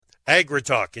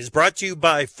AgriTalk is brought to you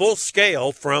by Full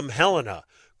Scale from Helena.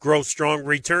 Grow strong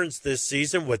returns this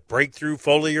season with breakthrough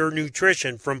foliar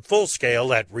nutrition from Full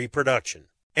Scale at Reproduction.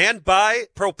 And by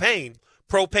Propane.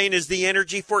 Propane is the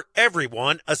energy for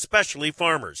everyone, especially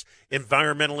farmers.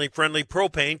 Environmentally friendly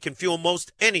propane can fuel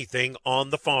most anything on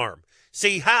the farm.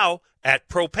 See how at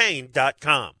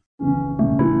propane.com.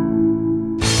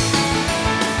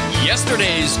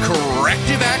 Yesterday's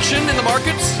corrective action in the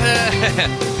markets,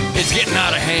 it's getting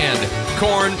out of hand.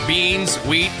 Corn, beans,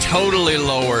 wheat, totally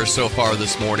lower so far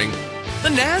this morning. The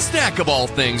NASDAQ, of all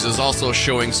things, is also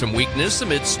showing some weakness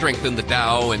amid strength in the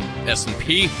Dow and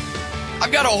S&P.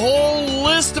 I've got a whole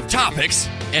list of topics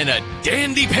and a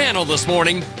dandy panel this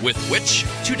morning with which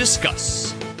to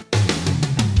discuss.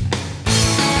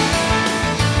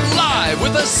 Live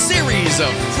with a series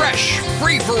of fresh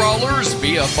free-for-allers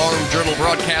via Farm Journal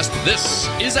broadcast, this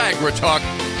is AgriTalk.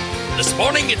 This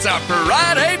morning, it's our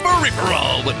Friday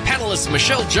free-for-all with panelists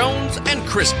Michelle Jones and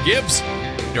Chris Gibbs.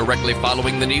 Directly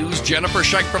following the news, Jennifer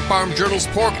Scheich from Farm Journal's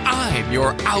Pork. I'm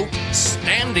your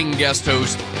outstanding guest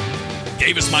host,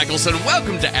 Davis Michelson.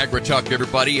 Welcome to AgriTalk,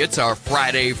 everybody. It's our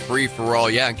Friday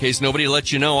free-for-all. Yeah, in case nobody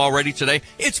let you know already today,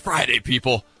 it's Friday,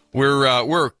 people.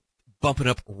 We're bumping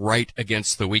up right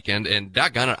against the weekend, and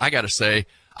doggone it, I gotta say,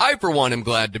 I for one am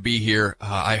glad to be here.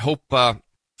 I hope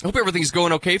everything's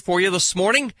going okay for you this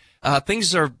morning.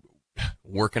 Things are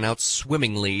working out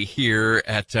swimmingly here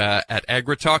at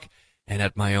AgriTalk and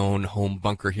at my own home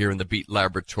bunker here in the Beat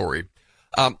Laboratory.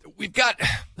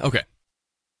 Okay.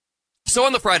 So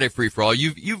on the Friday free-for-all,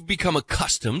 you've become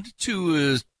accustomed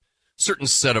to a certain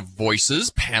set of voices,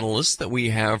 panelists that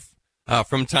we have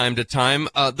from time to time.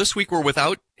 This week we're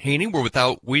without Haney, we're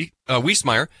without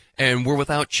Wiesmeyer, and we're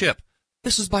without Chip.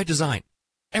 This is by design.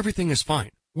 Everything is fine.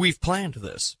 We've planned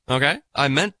this, okay? I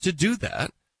meant to do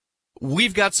that.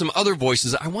 We've got some other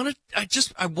voices. I want other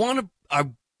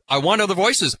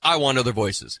voices. I want other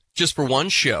voices just for one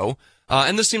show.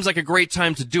 And this seems like a great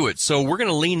time to do it. So we're going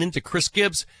to lean into Chris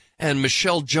Gibbs and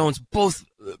Michelle Jones, both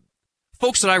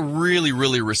folks that I really,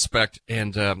 really respect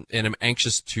and am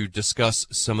anxious to discuss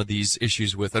some of these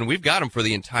issues with. And we've got them for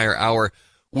the entire hour,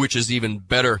 which is even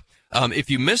better.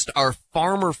 If you missed our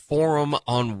Farmer Forum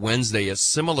on Wednesday, a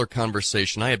similar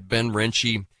conversation, I had Ben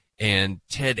Renchie and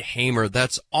Ted Hamer.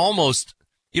 That's almost,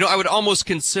 I would almost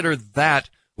consider that,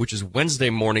 which is Wednesday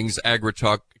morning's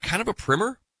AgriTalk, kind of a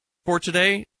primer for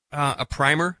today, a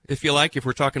primer, if you like, if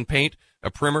we're talking paint. A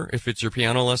primer, if it's your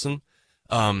piano lesson.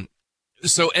 We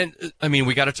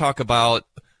got to talk about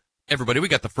everybody. We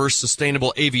got the first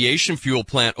sustainable aviation fuel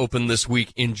plant open this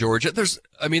week in Georgia. There's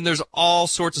all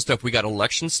sorts of stuff. We got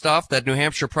election stuff, that New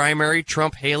Hampshire primary,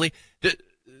 Trump, Haley.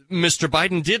 Mr.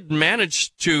 Biden did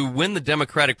manage to win the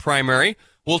Democratic primary.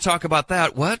 We'll talk about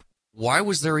that. What? Why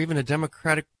was there even a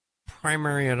Democratic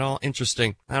primary at all?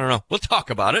 Interesting. I don't know. We'll talk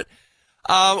about it.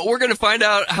 We're going to find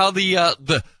out how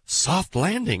the soft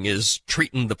landing is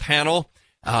treating the panel.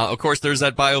 Of course, there's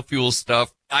that biofuel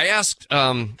stuff. I asked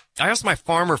my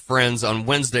farmer friends on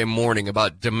Wednesday morning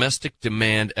about domestic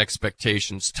demand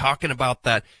expectations, talking about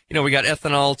that. We got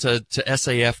ethanol to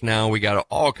SAF now. We got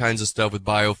all kinds of stuff with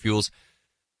biofuels.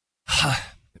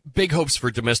 Big hopes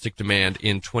for domestic demand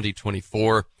in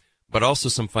 2024, but also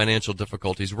some financial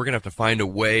difficulties. We're going to have to find a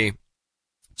way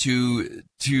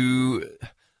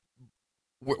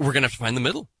we're going to have to find the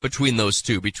middle between those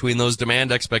two, between those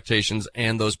demand expectations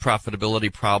and those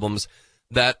profitability problems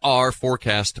that are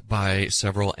forecast by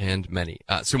several and many.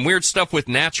 Some weird stuff with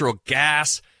natural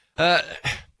gas.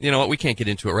 You know what? We can't get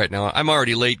into it right now. I'm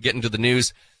already late getting to the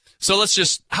news. So let's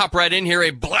just hop right in here.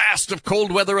 A blast of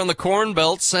cold weather on the Corn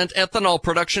Belt sent ethanol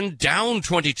production down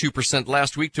 22%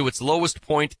 last week to its lowest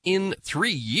point in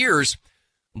 3 years.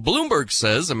 Bloomberg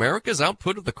says America's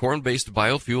output of the corn-based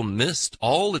biofuel missed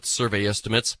all its survey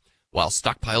estimates, while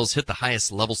stockpiles hit the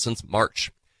highest level since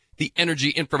March. The Energy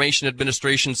Information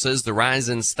Administration says the rise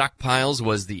in stockpiles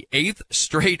was the 8th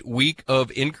straight week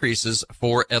of increases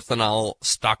for ethanol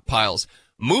stockpiles.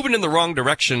 Moving in the wrong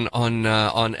direction on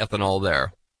ethanol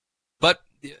there. But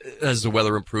as the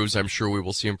weather improves, I'm sure we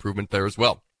will see improvement there as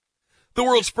well. The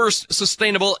world's first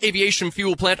sustainable aviation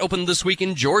fuel plant opened this week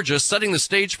in Georgia, setting the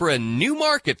stage for a new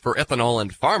market for ethanol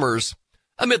and farmers.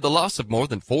 Amid the loss of more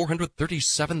than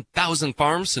 437,000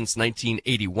 farms since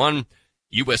 1981,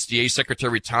 USDA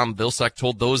Secretary Tom Vilsack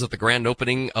told those at the grand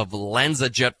opening of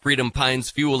LanzaJet Freedom Pines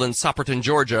Fuel in Sopperton,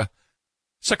 Georgia.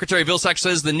 Secretary Vilsack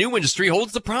says the new industry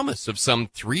holds the promise of some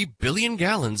 3 billion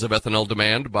gallons of ethanol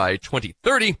demand by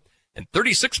 2030 and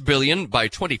 36 billion by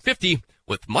 2050,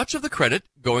 with much of the credit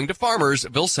going to farmers.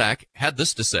 Vilsack had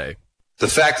this to say. The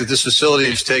fact that this facility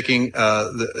is taking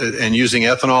and using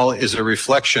ethanol is a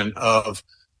reflection of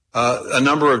a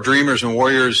number of dreamers and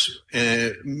warriors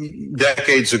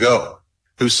decades ago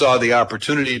who saw the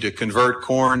opportunity to convert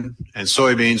corn and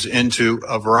soybeans into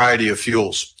a variety of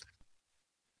fuels.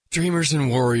 Dreamers and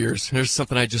warriors. There's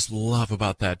something I just love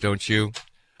about that, don't you?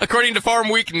 According to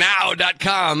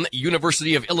FarmWeekNow.com,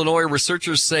 University of Illinois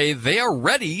researchers say they are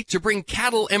ready to bring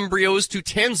cattle embryos to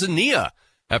Tanzania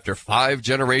after 5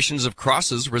 generations of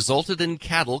crosses resulted in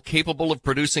cattle capable of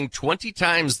producing 20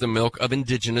 times the milk of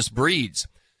indigenous breeds.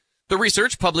 The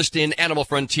research published in Animal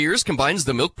Frontiers combines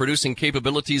the milk-producing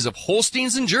capabilities of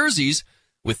Holsteins and Jerseys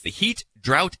with the heat,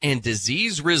 drought, and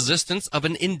disease resistance of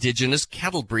an indigenous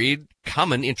cattle breed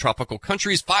common in tropical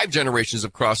countries. 5 generations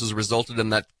of crosses resulted in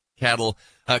that cattle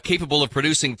capable of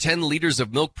producing 10 liters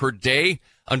of milk per day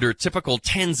under typical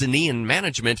Tanzanian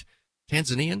management.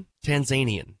 Tanzanian.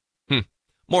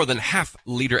 More than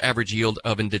half-liter average yield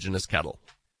of indigenous cattle.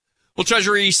 Well,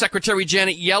 Treasury Secretary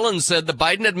Janet Yellen said the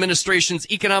Biden administration's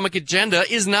economic agenda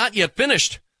is not yet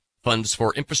finished. Funds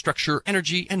for infrastructure,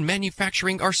 energy, and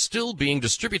manufacturing are still being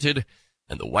distributed,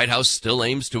 and the White House still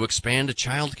aims to expand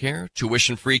child care,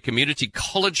 tuition-free community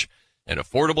college, and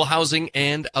affordable housing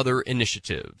and other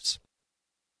initiatives.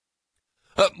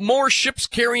 More ships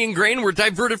carrying grain were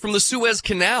diverted from the Suez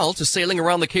Canal to sailing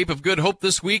around the Cape of Good Hope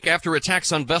this week after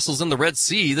attacks on vessels in the Red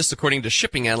Sea. This according to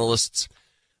shipping analysts.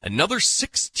 Another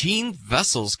 16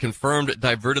 vessels confirmed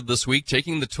diverted this week,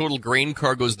 taking the total grain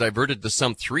cargoes diverted to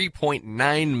some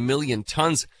 3.9 million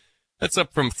tons. That's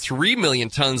up from 3 million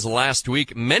tons last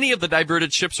week. Many of the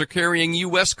diverted ships are carrying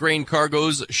U.S. grain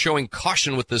cargoes, showing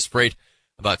caution with this freight.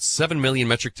 About 7 million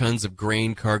metric tons of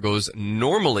grain cargoes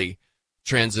normally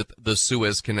transit the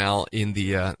Suez Canal in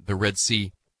the Red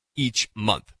Sea each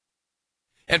month.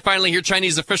 And finally, here,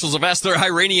 Chinese officials have asked their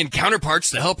Iranian counterparts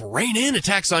to help rein in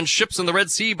attacks on ships in the Red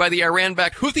Sea by the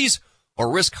Iran-backed Houthis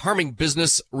or risk harming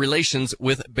business relations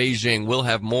with Beijing. We'll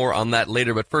have more on that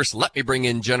later, but first, let me bring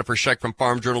in Jennifer Scheich from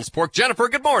Farm Journal's Pork. Jennifer,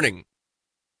 good morning.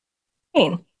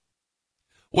 Hey.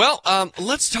 Well,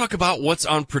 let's talk about what's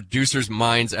on producers'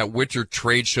 minds at winter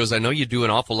trade shows. I know you do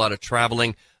an awful lot of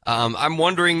traveling. I'm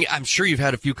wondering, I'm sure you've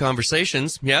had a few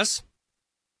conversations, yes?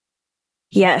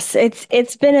 Yes,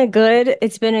 it's been a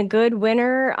good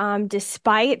winter,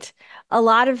 despite a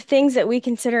lot of things that we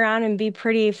can sit around and be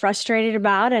pretty frustrated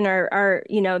about, and are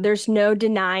there's no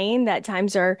denying that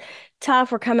times are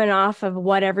tough. We're coming off of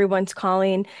what everyone's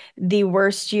calling the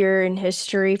worst year in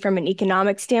history from an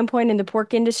economic standpoint in the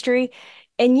pork industry,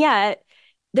 and yet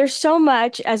there's so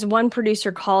much, as one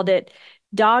producer called it,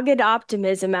 dogged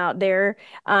optimism out there.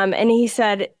 And he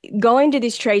said going to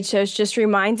these trade shows just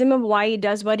reminds him of why he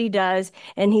does what he does.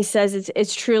 And he says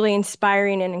it's truly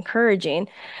inspiring and encouraging.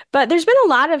 But there's been a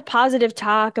lot of positive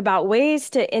talk about ways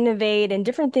to innovate and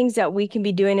different things that we can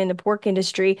be doing in the pork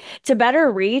industry to better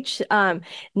reach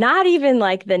not even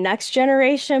like the next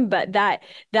generation, but that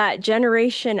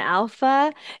generation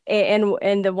alpha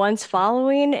and the ones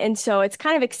following. And so it's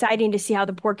kind of exciting to see how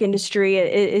the pork industry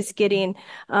is getting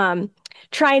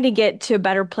trying to get to a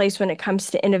better place when it comes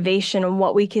to innovation and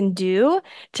what we can do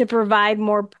to provide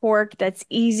more pork that's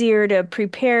easier to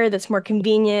prepare, that's more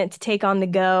convenient to take on the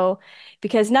go,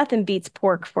 because nothing beats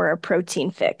pork for a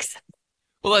protein fix.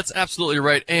 Well, that's absolutely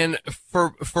right. And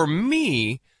for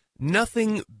me,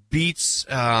 nothing beats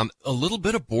a little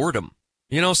bit of boredom.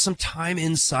 Some time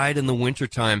inside in the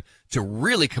wintertime to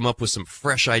really come up with some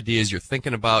fresh ideas. You're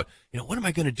thinking about, what am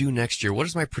I going to do next year? What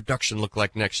does my production look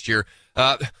like next year?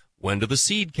 When do the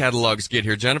seed catalogs get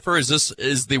here, Jennifer?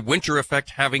 Is the winter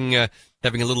effect having a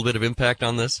little bit of impact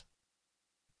on this?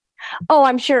 Oh,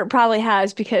 I'm sure it probably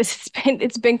has, because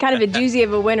it's been kind of a doozy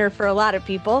of a winter for a lot of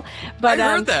people. But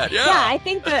I heard that. Yeah, I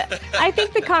think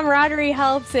the camaraderie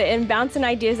helps in bouncing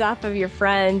ideas off of your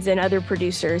friends and other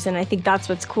producers, and I think that's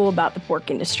what's cool about the pork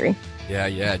industry.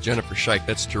 Yeah, Jennifer Scheich,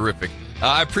 that's terrific.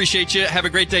 I appreciate you. Have a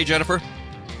great day, Jennifer.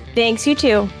 Thanks, you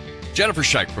too. Jennifer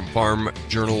Scheich from Farm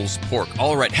Journal's Pork.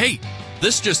 All right, hey,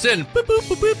 this just in. Boop, boop,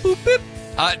 boop, boop, boop,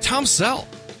 boop. Tom Sell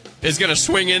is going to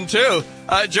swing in, too.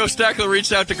 Joe Stackler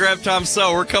reached out to grab Tom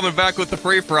Sell. We're coming back with the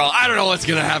free-for-all. I don't know what's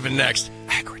going to happen next.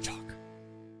 AgriTalk.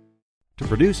 To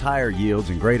produce higher yields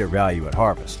and greater value at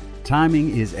harvest,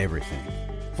 timing is everything.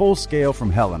 Full Scale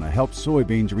from Helena helps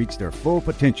soybeans reach their full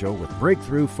potential with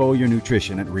breakthrough foliar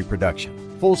nutrition and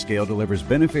reproduction. Full Scale delivers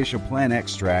beneficial plant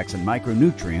extracts and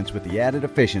micronutrients with the added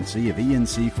efficiency of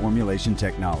ENC formulation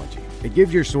technology. It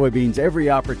gives your soybeans every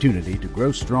opportunity to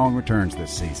grow strong returns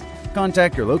this season.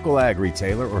 Contact your local ag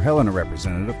retailer or Helena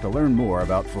representative to learn more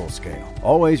about Full Scale.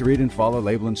 Always read and follow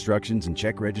label instructions and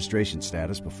check registration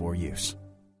status before use.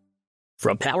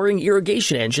 From powering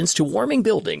irrigation engines to warming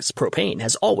buildings, propane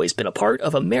has always been a part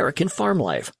of American farm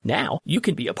life. Now, you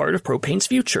can be a part of propane's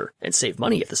future and save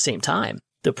money at the same time.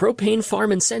 The Propane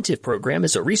Farm Incentive Program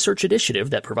is a research initiative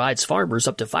that provides farmers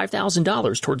up to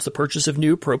 $5,000 towards the purchase of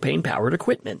new propane-powered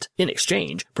equipment. In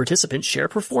exchange, participants share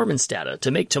performance data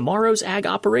to make tomorrow's ag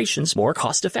operations more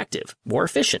cost-effective, more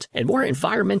efficient, and more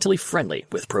environmentally friendly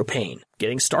with propane.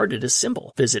 Getting started is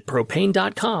simple. Visit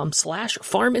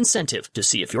propane.com/farm incentive to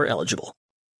see if you're eligible.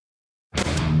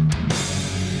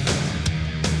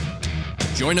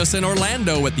 Join us in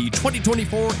Orlando at the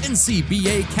 2024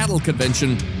 NCBA Cattle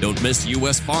Convention. Don't miss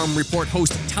U.S. Farm Report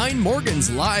host Tyne Morgan's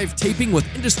live taping with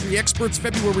industry experts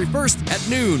February 1st at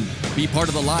noon. Be part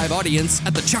of the live audience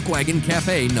at the Chuckwagon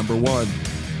Cafe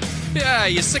 #1. Yeah,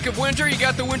 you sick of winter? You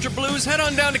got the winter blues? Head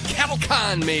on down to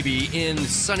CattleCon, maybe, in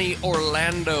sunny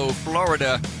Orlando,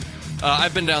 Florida.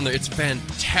 I've been down there. It's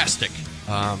fantastic.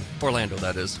 Orlando,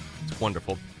 that is. It's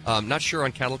wonderful. Not sure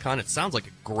on CattleCon. It sounds like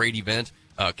a great event.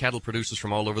 Cattle producers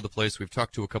from all over the place. We've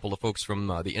talked to a couple of folks from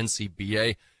the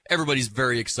NCBA. Everybody's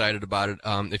very excited about it.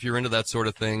 If you're into that sort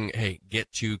of thing, hey,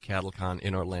 get to CattleCon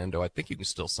in Orlando. I think you can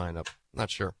still sign up. Not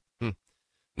sure.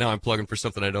 Now I'm plugging for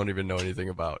something I don't even know anything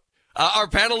about. Our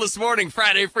panel this morning,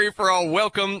 Friday Free for All.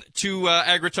 Welcome to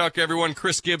AgriTalk, everyone.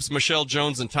 Chris Gibbs, Michelle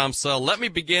Jones, and Tom Sell. Let me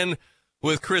begin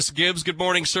with Chris Gibbs. Good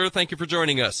morning, sir. Thank you for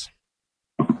joining us.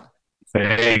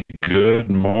 Hey, good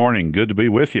morning. Good to be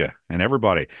with you and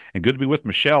everybody. And good to be with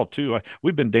Michelle, too.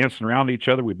 We've been dancing around each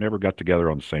other. We've never got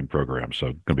together on the same program, so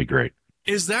it's going to be great.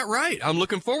 Is that right? I'm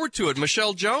looking forward to it.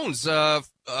 Michelle Jones,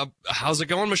 how's it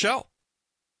going, Michelle?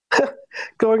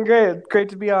 Going great. Great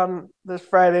to be on this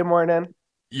Friday morning.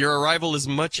 Your arrival is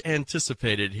much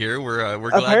anticipated here. We're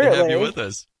glad to have you with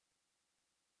us.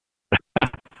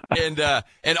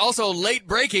 And also late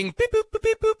breaking, beep, boop,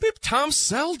 beep, boop, beep, Tom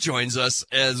Sell joins us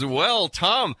as well.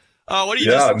 Tom, what are you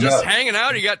just hanging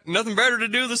out? You got nothing better to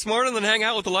do this morning than hang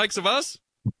out with the likes of us?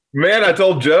 Man, I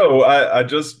told Joe I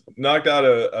just knocked out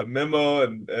a memo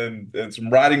and some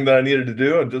writing that I needed to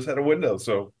do and just had a window.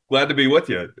 So glad to be with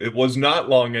you. It was not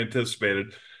long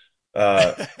anticipated,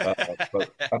 but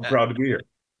I'm proud to be here.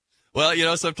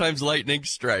 Well, sometimes lightning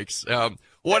strikes.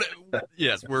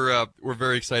 Yes, we're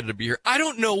very excited to be here. I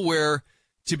don't know where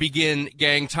to begin,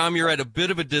 gang. Tom, you're at a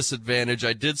bit of a disadvantage.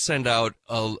 I did send out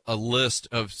a list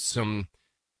of some,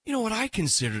 what I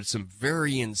considered some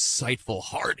very insightful,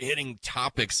 hard-hitting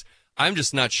topics. I'm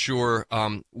just not sure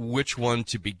which one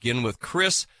to begin with.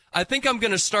 Chris, I think I'm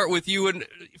going to start with you, and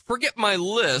forget my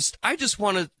list. I just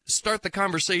want to start the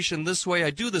conversation this way. I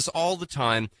do this all the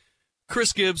time.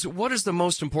 Chris Gibbs, what is the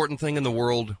most important thing in the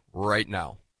world right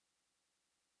now?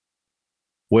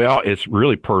 Well, it's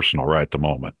really personal right at the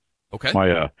moment. Okay.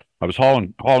 I was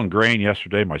hauling grain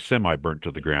yesterday. My semi burnt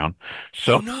to the ground.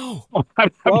 So no.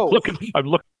 I'm looking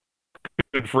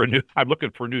for a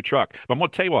new truck. But I'm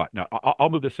going to tell you what. Now I'll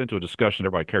move this into a discussion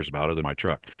everybody cares about other than my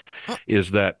truck.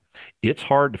 Is that it's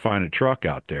hard to find a truck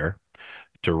out there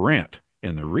to rent.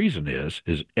 And the reason is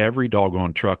every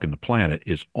doggone truck in the planet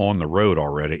is on the road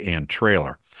already and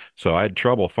trailer. So I had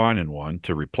trouble finding one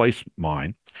to replace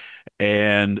mine.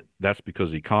 And that's because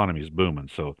the economy is booming.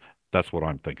 So that's what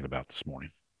I'm thinking about this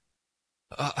morning.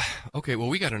 Okay. Well,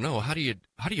 we got to know, how do you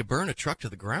burn a truck to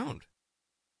the ground?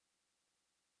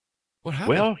 What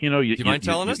happened? Well, do you mind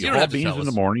telling us? You don't haul have to beans tell in us.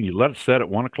 the morning. You let it set at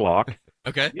 1 o'clock.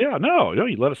 Okay. Yeah, no,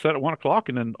 you let it set at 1 o'clock,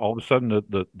 and then all of a sudden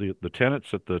the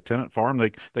tenants at the tenant farm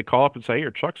they call up and say, hey, your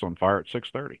truck's on fire at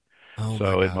 6:30. Oh,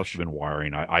 so it must have been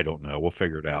wiring. I don't know. We'll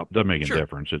figure it out. Doesn't make any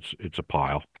difference. It's a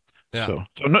pile. Yeah. So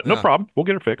no problem. We'll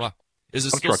get it fixed. Wow. Is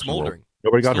it still smoldering?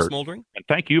 Nobody got hurt. Smoldering? And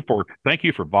thank you for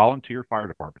volunteer fire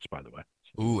departments, by the way.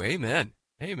 Ooh, amen.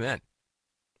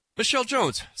 Michelle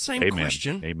Jones, same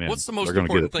question. Amen. What's the most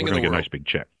important thing in the world? We're going to get a nice big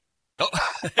check.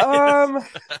 Oh.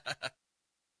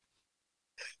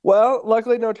 Well,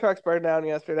 luckily no trucks burned down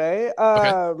yesterday.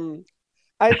 Okay.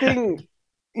 I think,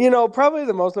 probably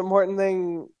the most important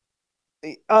thing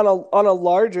on a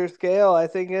larger scale, I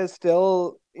think, is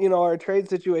still, our trade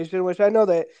situation, which I know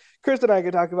that Chris and I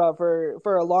could talk about for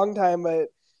a long time, but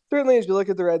certainly as you look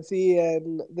at the Red Sea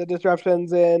and the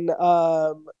disruptions in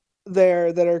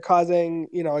there that are causing,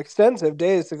 extensive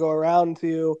days to go around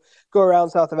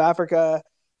south of Africa,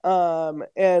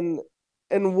 and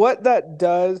what that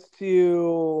does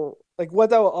to,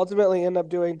 what that will ultimately end up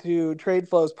doing to trade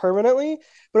flows permanently.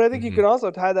 But I think you can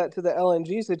also tie that to the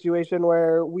LNG situation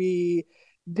where we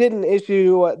didn't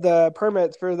issue the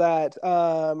permits for that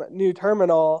new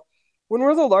terminal when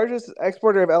we're the largest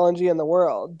exporter of LNG in the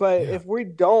world. But if we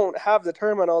don't have the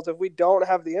terminals, if we don't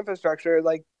have the infrastructure,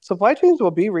 supply chains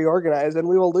will be reorganized and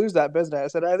we will lose that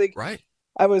business. And I think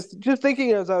I was just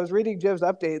thinking as I was reading Jim's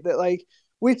update that like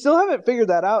we still haven't figured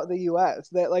that out in the US,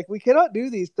 that like we cannot do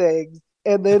these things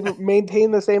and then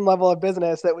maintain the same level of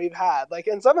business that we've had. Like,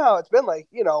 and somehow it's been like,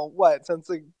 what, since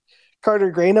the Carter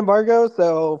grain embargo,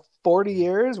 so 40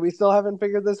 years, we still haven't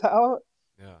figured this out.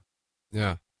 Yeah.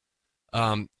 Yeah.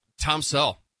 Tom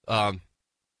Sell,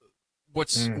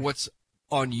 what's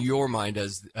on your mind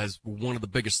as one of the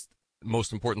biggest,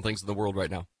 most important things in the world right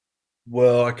now?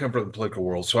 Well, I come from the political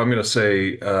world, so I'm going to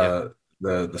say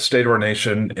the state of our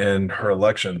nation and her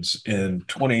elections in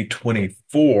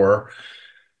 2024.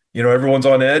 Everyone's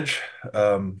on edge.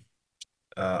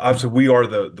 Obviously, we are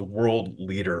the world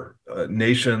leader.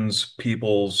 Nations,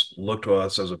 peoples look to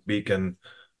us as a beacon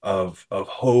of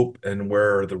hope, and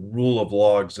where the rule of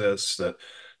law exists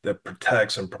that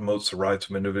protects and promotes the rights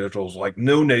of individuals like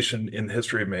no nation in the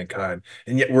history of mankind.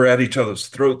 And yet we're at each other's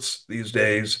throats these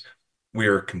days. We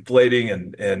are conflating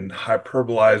and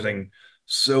hyperbolizing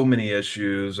so many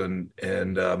issues, and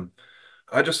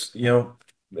I just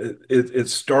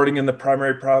it's starting in the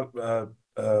primary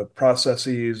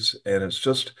processes, and it's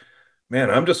just,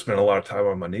 man, I'm just spending a lot of time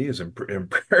on my knees in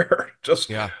prayer,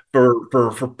 just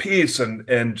for peace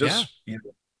and just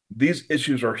these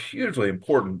issues are hugely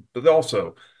important, but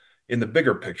also in the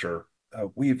bigger picture,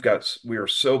 we are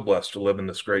so blessed to live in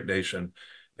this great nation,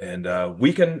 and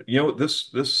we can, this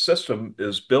system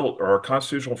is built, or our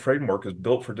constitutional framework is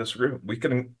built for disagreement. We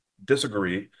can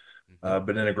disagree, but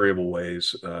in agreeable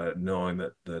ways, knowing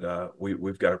that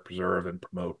we've got to preserve and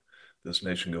promote this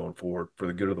nation going forward for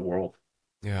the good of the world.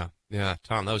 Yeah, yeah,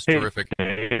 Tom, that was terrific.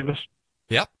 Davis.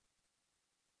 Yep.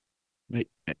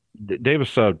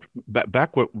 Davis,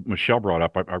 back what Michelle brought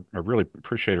up, I really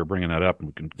appreciate her bringing that up, and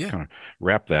we can kind of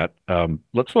wrap that.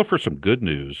 Let's look for some good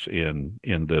news in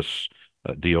this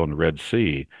deal in the Red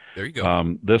Sea. There you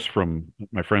go. This from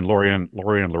my friend Lorianne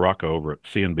LaRocca over at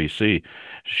CNBC.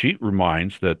 She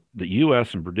reminds that the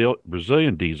U.S. and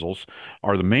Brazilian diesels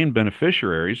are the main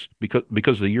beneficiaries because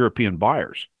of the European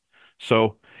buyers.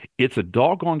 So it's a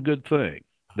doggone good thing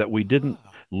that we didn't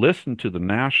listen to the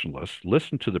nationalists,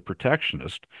 listen to the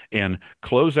protectionists, and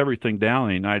close everything down in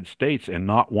the United States and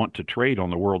not want to trade on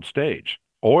the world stage.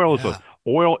 Oil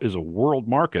is a world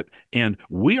market, and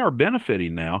we are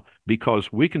benefiting now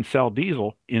because we can sell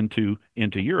diesel into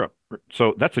Europe.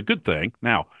 So that's a good thing.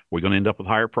 Now, we're going to end up with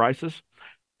higher prices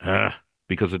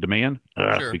because of demand,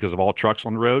 because of all trucks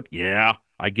on the road. Yeah,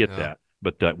 I get that.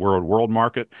 But we're a world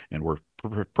market, and we're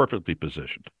perfectly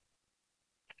positioned.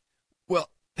 Well,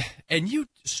 and you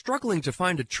struggling to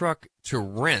find a truck to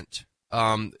rent.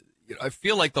 I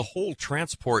feel like the whole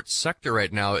transport sector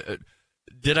right now,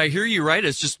 did I hear you right?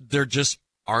 It's just there just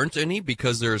aren't any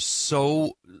because there are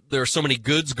so many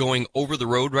goods going over the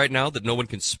road right now that no one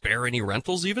can spare any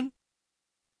rentals even?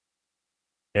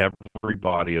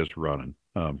 Everybody is running.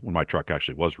 When my truck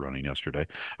actually was running yesterday,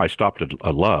 I stopped at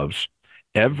a Love's.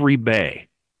 Every bay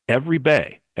at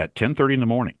 10:30 in the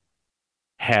morning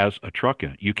has a truck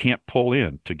in it. You can't pull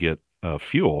in to get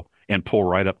fuel and pull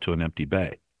right up to an empty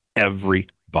bay.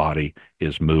 Everybody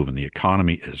is moving. The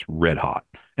economy is red hot,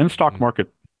 and the stock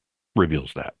market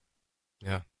reveals that.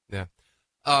 Yeah.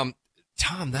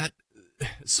 Tom, that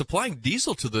supplying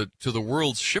diesel to the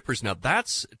world's shippers now,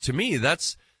 that's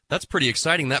pretty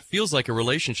exciting. That feels like a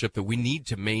relationship that we need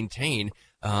to maintain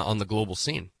on the global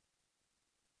scene.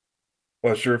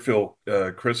 Well, I sure feel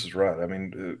Chris is right. I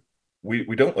mean,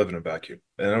 we don't live in a vacuum.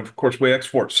 And of course, we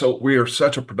export. So we are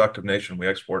such a productive nation. We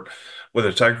export, whether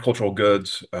it's agricultural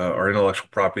goods, our intellectual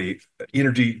property,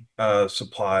 energy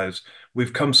supplies.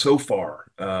 We've come so far.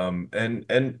 And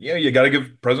you got to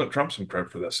give President Trump some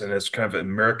credit for this. And it's kind of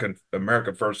an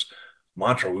America first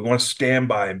mantra. We want to stand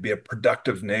by and be a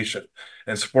productive nation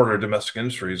and support our domestic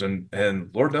industries.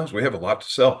 And Lord knows we have a lot to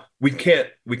sell. We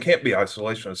can't be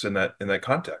isolationists in that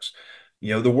context.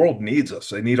 The world needs us.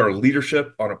 They need our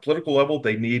leadership on a political level.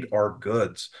 They need our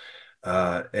goods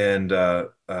and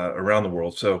around the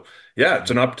world. So, yeah, it's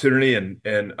an opportunity.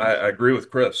 And I agree with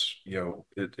Chris.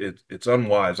 It's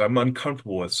unwise. I'm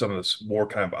uncomfortable with some of this more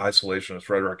kind of isolationist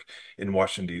rhetoric in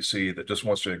Washington, D.C. that just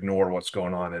wants to ignore what's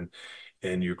going on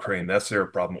in Ukraine. That's their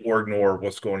problem. Or ignore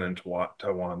what's going into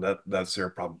Taiwan. That's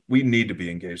their problem. We need to be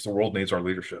engaged. The world needs our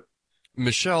leadership.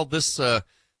 Michelle, this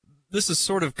is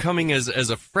sort of coming as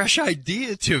a fresh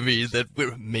idea to me that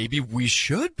maybe we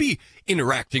should be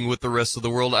interacting with the rest of the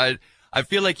world. I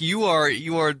feel like you are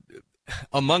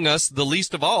among us the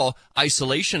least of all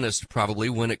isolationist probably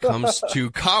when it comes to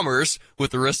commerce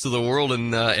with the rest of the world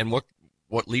and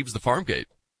what leaves the farm gate.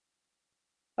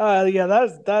 Yeah,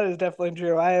 that is definitely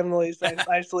true. I am the least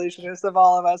isolationist of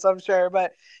all of us, I'm sure.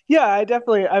 But yeah, I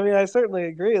certainly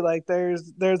agree. Like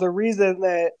there's a reason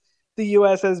that the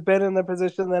U.S. has been in the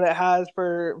position that it has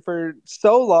for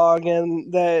so long,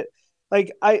 and that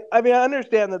like I mean I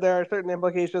understand that there are certain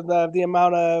implications of the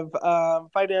amount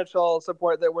of financial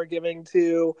support that we're giving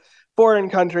to foreign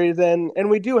countries, and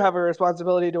we do have a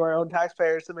responsibility to our own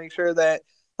taxpayers to make sure that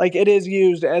like it is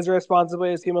used as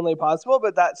responsibly as humanly possible.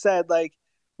 But that said, like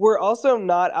we're also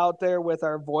not out there with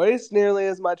our voice nearly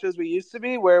as much as we used to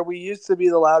be, where we used to be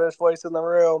the loudest voice in the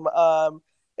room.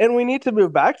 And we need to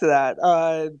move back to that.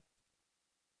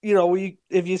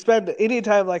 If you spend any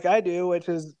time like I do, which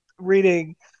is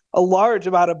reading a large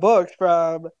amount of books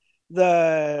from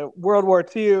the World War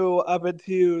II up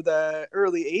into the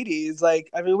early 80s, like,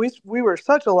 I mean, we were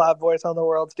such a loud voice on the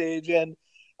world stage, and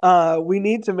we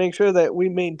need to make sure that we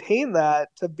maintain that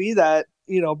to be that,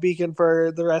 beacon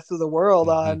for the rest of the world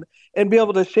on, and be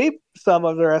able to shape some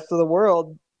of the rest of the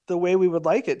world the way we would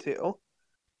like it to.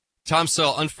 Tom,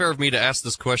 so unfair of me to ask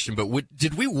this question, but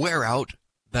did we wear out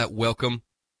that welcome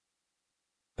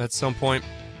at some point?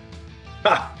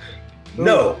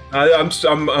 No,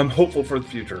 I'm hopeful for the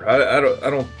future. I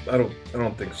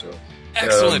don't think so.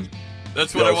 Excellent.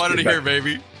 That's what I wanted to hear,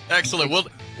 baby. Excellent.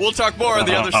 We'll talk more on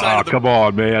the other side of the Come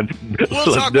on, man.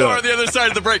 We'll talk more on the other side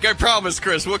of the break. I promise,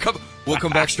 Chris. We'll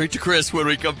come back straight to Chris when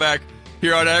we come back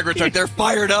here on AgriTalk. They're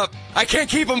fired up. I can't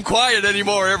keep them quiet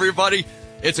anymore, everybody.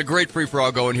 It's a great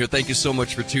free-for-all going here. Thank you so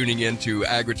much for tuning in to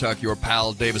AgriTalk. Your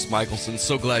pal, Davis Michelson.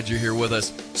 So glad you're here with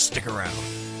us. Stick around.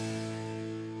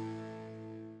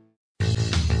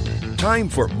 Time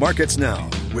for Markets Now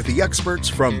with the experts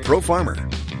from Pro Farmer.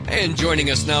 And joining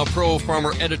us now, Pro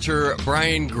Farmer editor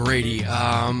Brian Grady.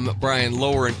 Brian,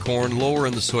 lower in corn, lower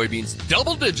in the soybeans,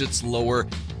 double digits lower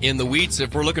in the wheats.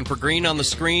 If we're looking for green on the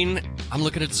screen, I'm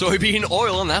looking at soybean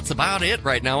oil, and that's about it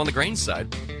right now on the grain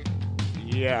side.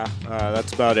 Yeah,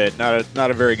 that's about it.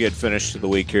 Not a very good finish to the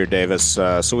week here, Davis.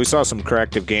 So we saw some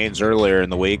corrective gains earlier in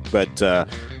the week, but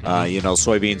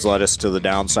soybeans led us to the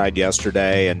downside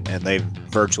yesterday, and they've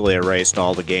virtually erased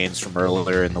all the gains from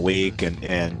earlier in the week.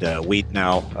 And wheat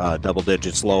now double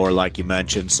digits lower, like you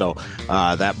mentioned. So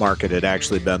that market had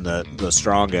actually been the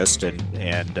strongest,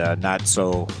 and not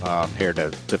so here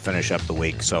to finish up the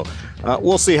week. So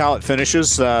we'll see how it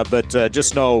finishes, but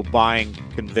just no buying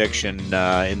conviction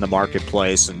in the marketplace,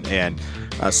 and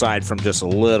aside from just a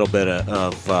little bit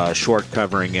of short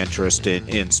covering interest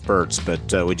in spurts,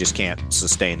 but we just can't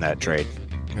sustain that trade.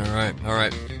 All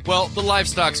right. Well, the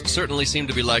livestock certainly seem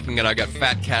to be liking it. I got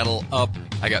fat cattle up.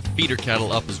 I got feeder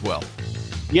cattle up as well.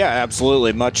 Yeah,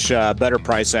 absolutely. Much better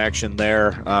price action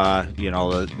there.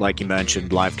 Like you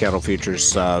mentioned, live cattle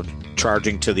futures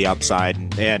charging to the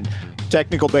upside, and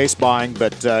technical base buying,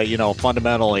 but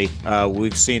fundamentally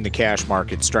we've seen the cash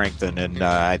market strengthen, and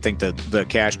I think that the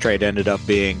cash trade ended up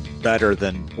being better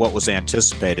than what was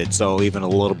anticipated, so even a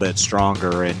little bit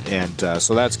stronger, and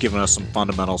so that's given us some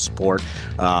fundamental support.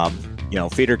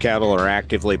 Feeder cattle are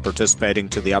actively participating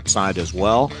to the upside as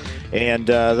well. And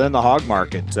then the hog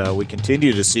market, we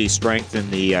continue to see strength in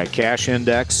the cash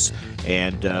index,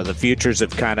 and the futures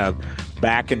have kind of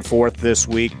back and forth this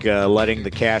week, letting the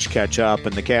cash catch up,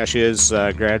 and the cash is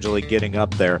gradually getting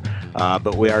up there,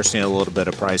 but we are seeing a little bit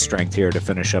of price strength here to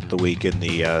finish up the week in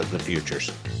the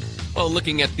futures. Well,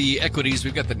 looking at the equities,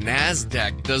 we've got the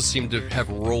NASDAQ does seem to have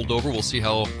rolled over. We'll see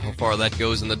how far that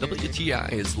goes, and the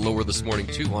WTI is lower this morning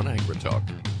too on AgriTalk.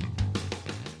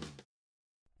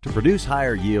 To produce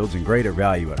higher yields and greater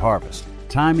value at harvest,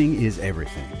 timing is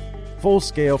everything. Full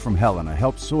Scale from Helena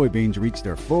helps soybeans reach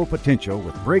their full potential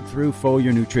with breakthrough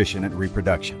foliar nutrition and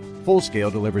reproduction. Full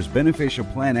Scale delivers beneficial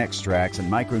plant extracts and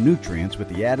micronutrients with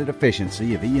the added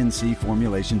efficiency of ENC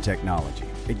formulation technology.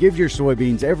 It gives your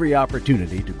soybeans every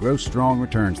opportunity to grow strong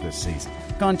returns this season.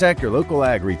 Contact your local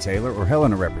ag retailer or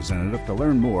Helena representative to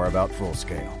learn more about Full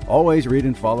Scale. Always read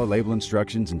and follow label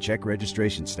instructions and check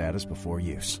registration status before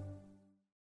use.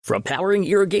 From powering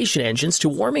irrigation engines to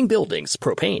warming buildings,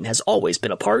 propane has always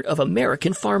been a part of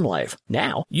American farm life.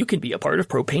 Now, you can be a part of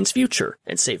propane's future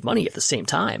and save money at the same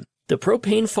time. The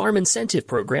Propane Farm Incentive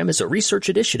Program is a research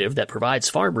initiative that provides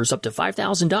farmers up to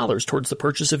 $5,000 towards the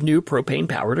purchase of new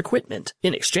propane-powered equipment.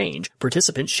 In exchange,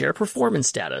 participants share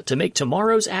performance data to make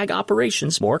tomorrow's ag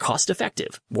operations more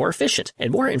cost-effective, more efficient,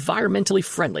 and more environmentally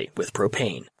friendly with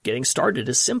propane. Getting started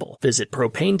is simple. Visit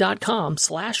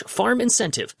propane.com/farm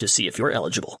incentive to see if you're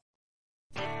eligible.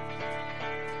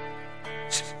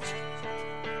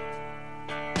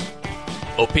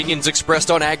 Opinions expressed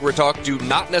on AgriTalk do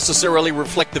not necessarily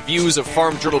reflect the views of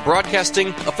Farm Journal Broadcasting,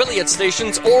 affiliate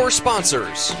stations, or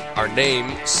sponsors. Our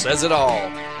name says it all.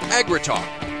 AgriTalk.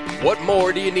 What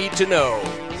more do you need to know?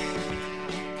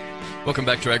 Welcome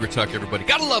back to AgriTalk, everybody.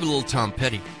 Gotta love a little Tom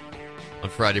Petty. on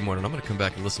Friday morning. I'm going to come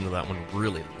back and listen to that one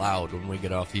really loud when we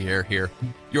get off the air here.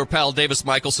 Your pal Davis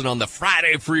Michelson on the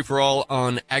Friday Free-for-All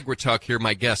on AgriTalk here.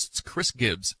 My guests, Chris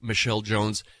Gibbs, Michelle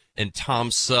Jones, and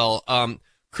Tom Sell.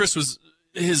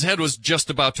 His head was just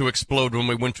about to explode when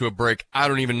we went to a break. I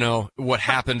don't even know what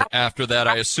happened after that.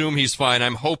 I assume he's fine.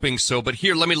 I'm hoping so. But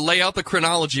here, let me lay out the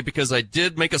chronology, because I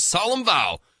did make a solemn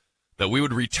vow that we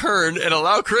would return and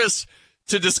allow Chris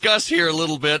to discuss here a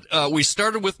little bit. We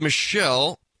started with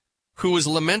Michelle, who was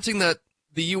lamenting that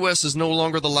the U.S. is no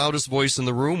longer the loudest voice in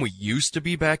the room. We used to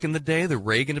be back in the day, the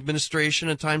Reagan administration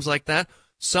and times like that.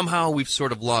 Somehow we've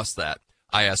sort of lost that.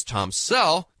 I asked Tom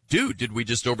Sell, dude, did we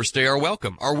just overstay our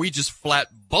welcome? Are we just flat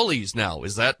bullies now?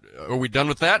 Are we done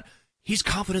with that? He's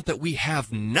confident that we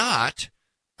have not.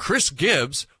 Chris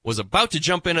Gibbs was about to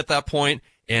jump in at that point,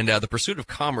 and the pursuit of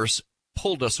commerce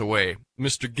pulled us away.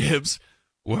 Mr. Gibbs,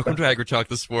 welcome to AgriTalk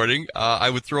this morning. I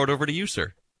would throw it over to you,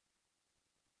 sir.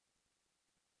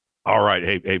 All right.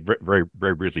 Hey, very,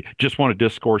 very briefly. Just want to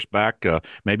discourse back,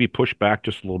 maybe push back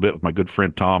just a little bit with my good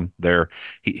friend Tom there.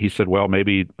 He said, well,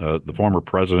 maybe the former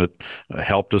president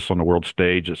helped us on the world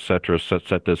stage, et cetera,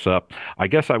 set this up. I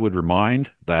guess I would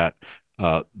remind that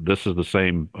this is the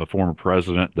same former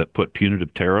president that put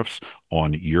punitive tariffs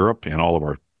on Europe and all of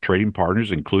our trading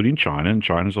partners, including China, and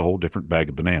China's a whole different bag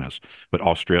of bananas, but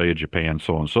Australia, Japan,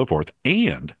 so on and so forth,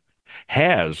 and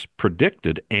has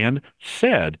predicted and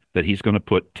said that he's going to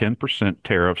put 10%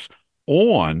 tariffs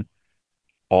on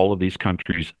all of these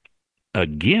countries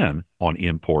again on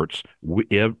imports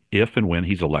if and when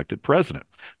he's elected president.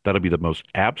 That'll be the most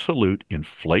absolute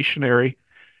inflationary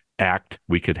act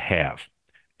we could have.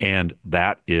 And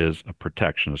that is a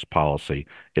protectionist policy.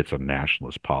 It's a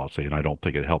nationalist policy, and I don't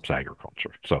think it helps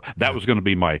agriculture. So that was going to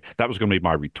be my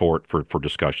retort for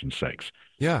discussion's sakes.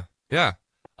 Yeah.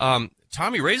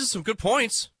 Tommy raises some good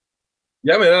points.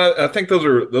 Yeah, I mean, I think those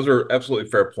are absolutely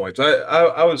fair points.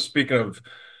 I was speaking of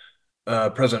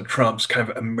President Trump's kind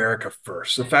of America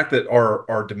first. The fact that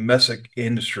our domestic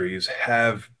industries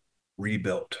have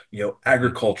rebuilt.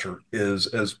 Agriculture is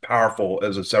as powerful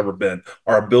as it's ever been.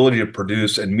 Our ability to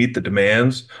produce and meet the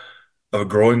demands of a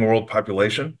growing world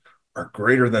population are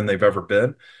greater than they've ever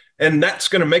been. And that's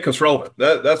going to make us relevant.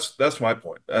 That's my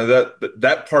point.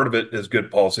 That part of it is good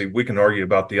policy. We can argue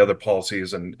about the other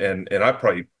policies, and I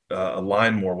probably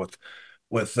align more with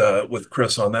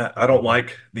Chris on that. I don't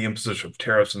like the imposition of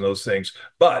tariffs and those things,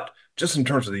 but just in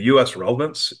terms of the U.S.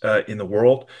 relevance in the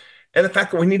world, and the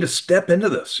fact that we need to step into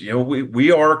this.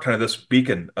 We are kind of this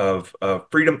beacon of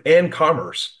freedom and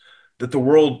commerce that the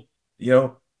world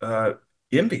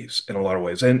envies in a lot of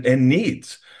ways and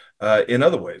needs. In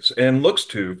other ways, and looks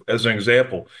to as an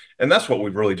example, and that's what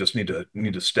we really just need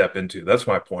to step into. That's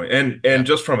my point. And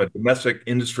just from a domestic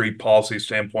industry policy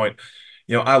standpoint,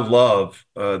 I love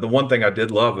the one thing I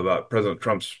did love about President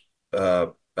Trump's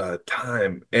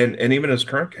time and even his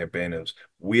current campaign is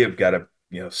we have got to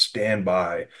stand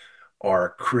by our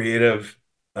creative,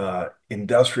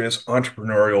 industrious,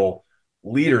 entrepreneurial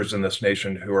leaders in this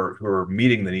nation who are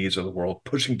meeting the needs of the world,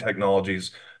 pushing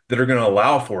technologies that are going to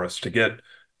allow for us to get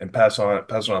and pass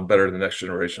on better to the next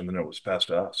generation than it was passed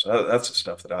to us. That's the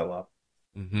stuff that I love.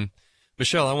 Mm-hmm.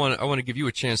 Michelle, I want to give you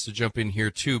a chance to jump in here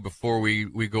too before we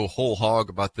go whole hog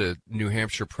about the New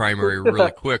Hampshire primary really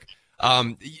quick.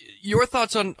 Your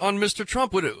thoughts on Mr.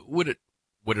 Trump? Would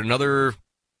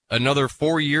another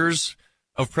 4 years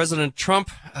of President Trump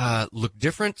look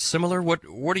different, similar? What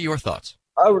are your thoughts?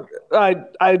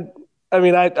 I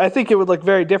mean, I think it would look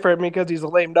very different because he's a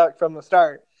lame duck from the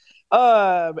start.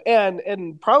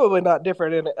 And probably not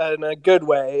different in a good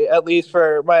way, at least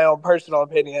for my own personal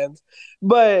opinions.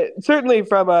 But certainly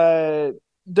from a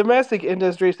domestic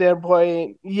industry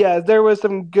standpoint, yes, there was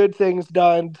some good things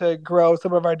done to grow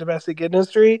some of our domestic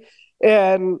industry.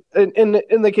 And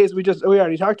in the case we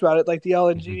already talked about it, like the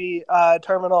LNG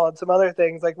terminal and some other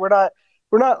things, like we're not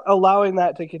allowing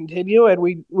that to continue, and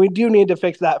we do need to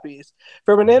fix that piece.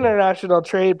 From an international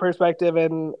trade perspective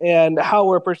and how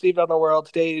we're perceived on the world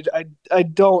stage, I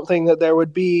don't think that there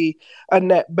would be a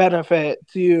net benefit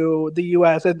to the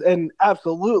U.S. and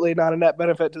absolutely not a net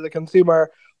benefit to the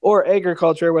consumer or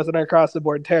agriculture with an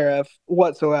across-the-board tariff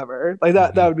whatsoever. Like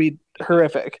that would be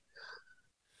horrific.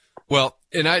 Well,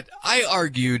 and I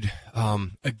argued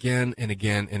again and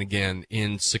again and again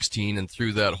in 2016 and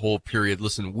through that whole period.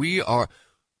 Listen,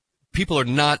 people are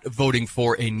not voting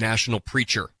for a national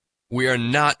preacher. We are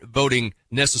not voting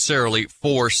necessarily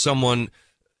for someone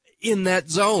in that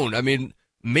zone. I mean,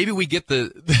 maybe we get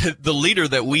the leader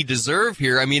that we deserve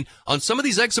here. I mean, on some of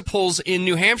these exit polls in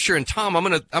New Hampshire, and Tom, I'm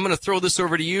gonna throw this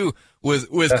over to you with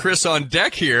Chris on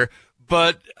deck here,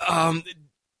 but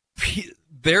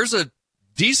there's a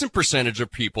decent percentage of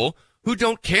people who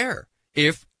don't care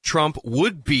if Trump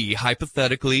would be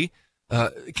hypothetically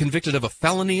convicted of a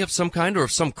felony of some kind or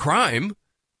of some crime.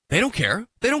 They don't care.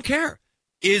 They don't care.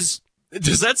 Does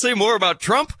that say more about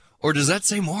Trump, or does that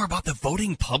say more about the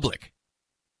voting public?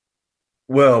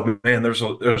 Well, man, there's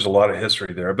a lot of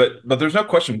history there, but there's no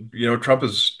question. Trump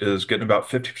is getting about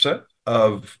 50%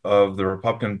 of the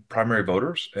Republican primary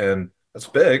voters, and that's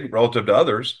big relative to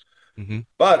others. Mm-hmm.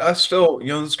 But I still, this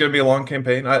is going to be a long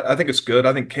campaign. I think it's good.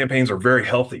 I think campaigns are very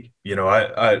healthy.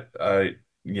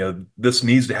 This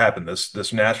needs to happen.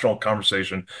 This national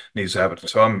conversation needs to happen.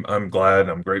 So I'm glad.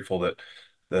 I'm grateful that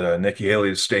Nikki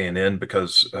Haley is staying in,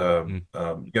 because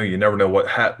you never know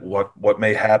what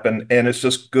may happen, and it's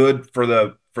just good for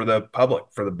the public,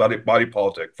 for the body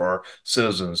politic, for our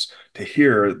citizens to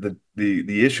hear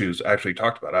the issues actually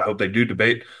talked about. I hope they do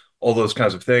debate all those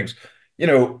kinds of things.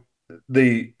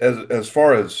 As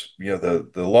far as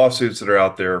the lawsuits that are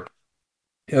out there,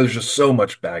 there's just so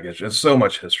much baggage and so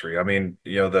much history. I mean,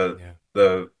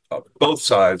 the both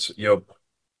sides,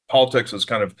 politics has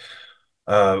kind of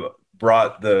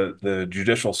brought the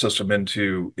judicial system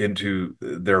into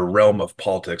their realm of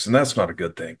politics, and that's not a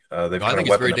good thing. I think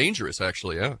it's very dangerous,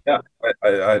 actually. Yeah,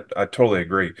 I totally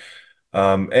agree.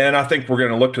 And I think we're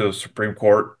going to look to the Supreme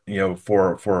Court,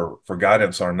 for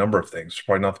guidance on a number of things. It's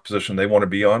probably not the position they want to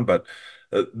be on, but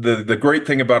the great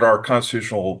thing about our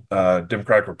constitutional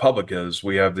democratic republic is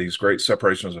we have these great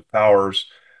separations of powers.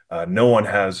 No one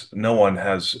has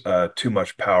too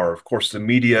much power. Of course, the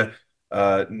media.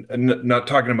 Not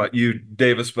talking about you,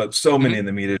 Davis, but so many in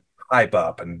the media hype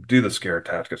up and do the scare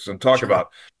tactics and talk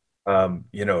about,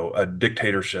 a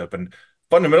dictatorship. And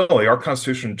fundamentally, our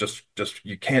Constitution just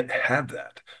you can't have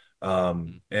that.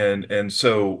 And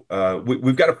so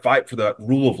we've got to fight for that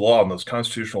rule of law and those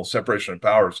constitutional separation of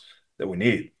powers that we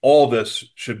need. All this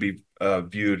should be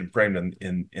viewed and framed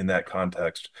in that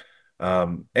context.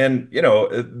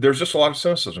 There's just a lot of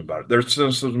cynicism about it. There's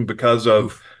cynicism because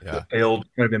of the failed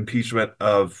kind of impeachment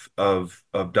of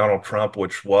Donald Trump,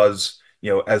 which was,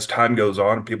 as time goes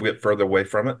on and people get further away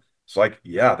from it, it's like,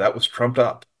 that was trumped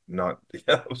up.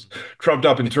 It was trumped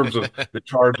up in terms of the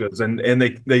charges, and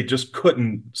they just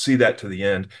couldn't see that to the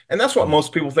end. And that's what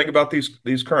most people think about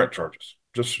these current charges.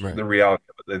 Just the reality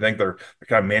of it. They think they're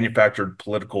kind of manufactured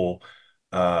political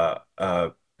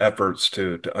efforts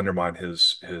to undermine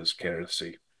his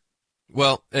candidacy.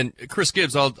 Well, and Chris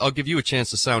Gibbs, I'll give you a chance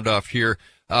to sound off here.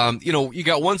 You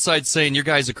got one side saying your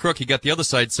guy's a crook. You got the other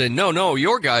side saying, no,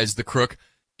 your guy's the crook.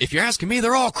 If you're asking me,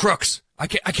 they're all crooks. I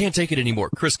can't take it anymore.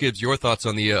 Chris Gibbs, your thoughts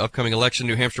on the upcoming election,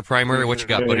 New Hampshire primary? What you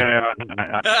got, buddy? I'm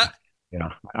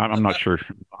not sure.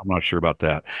 I'm not sure about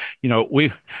that.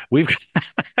 We've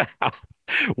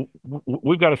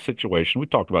we've got a situation. We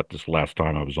talked about this last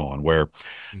time I was on, where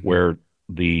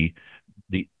the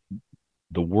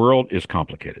world is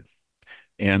complicated.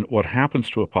 And what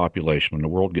happens to a population when the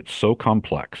world gets so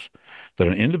complex that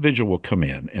an individual will come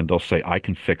in and they'll say, I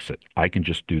can fix it. I can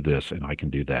just do this and I can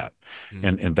do that.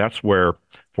 And that's where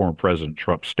former President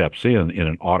Trump steps in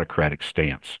an autocratic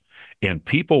stance. And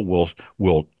people will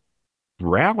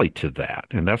rally to that.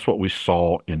 And that's what we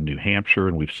saw in New Hampshire,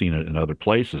 and we've seen it in other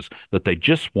places, that they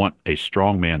just want a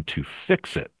strong man to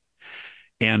fix it.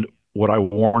 And what I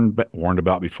warned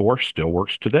about before still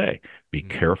works today. Be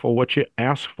careful what you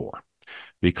ask for,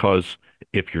 because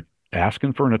if you're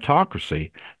asking for an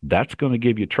autocracy, that's going to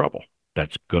give you trouble.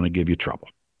 That's going to give you trouble.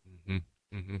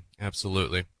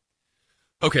 Absolutely.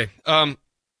 Okay.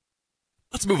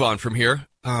 Let's move on from here.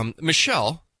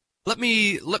 Michelle, let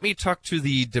me talk to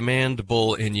the demand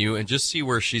bull in you and just see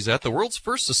where she's at. The world's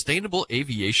first sustainable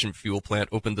aviation fuel plant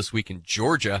opened this week in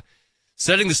Georgia,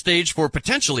 setting the stage for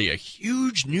potentially a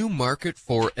huge new market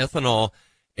for ethanol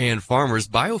and farmers.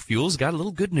 Biofuels got a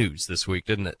little good news this week,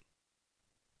 didn't it?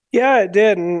 Yeah, it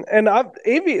did. And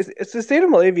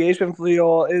sustainable aviation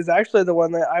fuel is actually the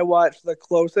one that I watch the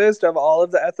closest of all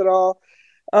of the ethanol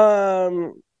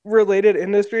related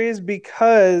industries,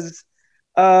 because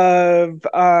of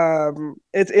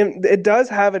it does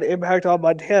have an impact on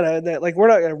Montana, that like we're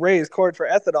not going to raise corn for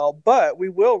ethanol, but we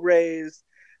will raise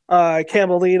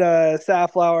camelina,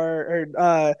 safflower,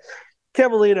 or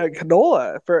camelina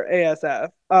canola for ASF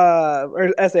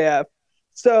or SAF.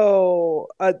 So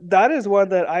that is one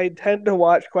that I tend to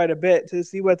watch quite a bit to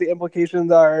see what the implications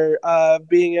are of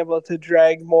being able to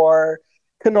drag more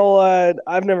canola.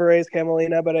 I've never raised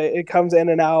camelina, but it comes in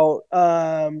and out,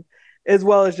 as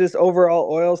well as just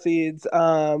overall oil seeds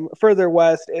further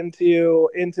west into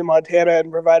Montana,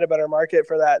 and provide a better market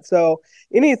for that. So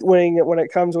anything when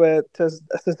it comes with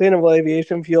sustainable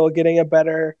aviation fuel, getting a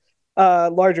better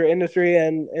larger industry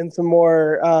and some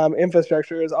more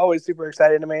infrastructure is always super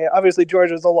exciting to me. Obviously,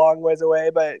 Georgia's a long ways away,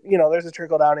 but there's a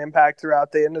trickle down impact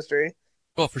throughout the industry.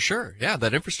 Well, for sure. Yeah,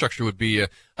 that infrastructure would be,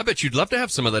 I bet you'd love to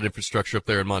have some of that infrastructure up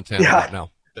there in Montana right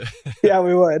now. Yeah,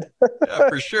 we would. Yeah,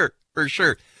 for sure. For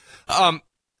sure.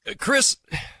 Chris,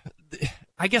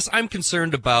 I guess I'm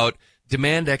concerned about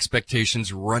demand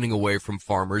expectations running away from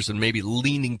farmers and maybe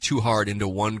leaning too hard into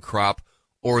one crop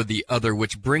or the other,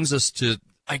 which brings us to,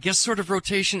 I guess, sort of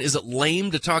rotation. Is it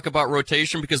lame to talk about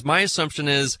rotation? Because my assumption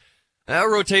is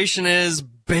rotation is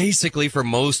basically, for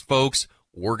most folks,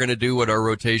 we're going to do what our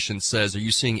rotation says. Are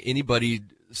you seeing anybody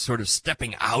sort of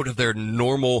stepping out of their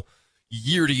normal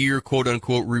year-to-year,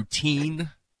 quote-unquote, routine?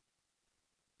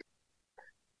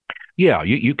 Yeah,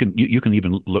 you can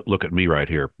even look at me right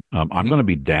here. I'm going to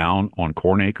be down on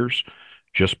corn acres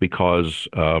just because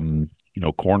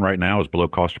corn right now is below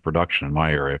cost of production in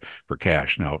my area for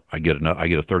cash. Now I get a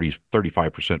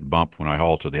 35% bump when I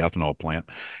haul to the ethanol plant,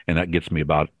 and that gets me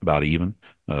about even,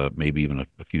 maybe even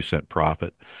a few cent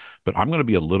profit. But I'm going to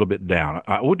be a little bit down.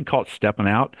 I wouldn't call it stepping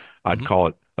out. I'd call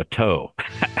it a toe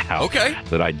out. Okay.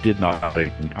 That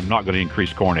I'm not going to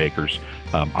increase corn acres.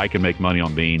 I can make money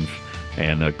on beans.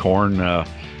 And corn, well,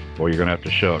 you're going to have to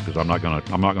show it because I'm not going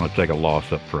to take a loss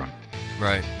up front.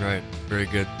 Right. Very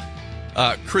good.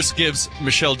 Chris Gibbs,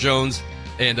 Michelle Jones,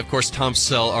 and of course Tom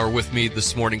Sell are with me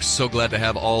this morning. So glad to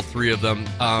have all three of them.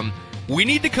 We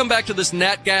need to come back to this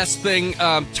nat gas thing.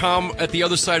 Tom, at the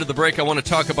other side of the break, I want to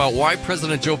talk about why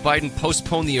President Joe Biden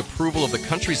postponed the approval of the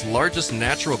country's largest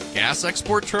natural gas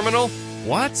export terminal.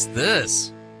 What's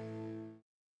this?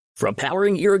 From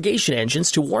powering irrigation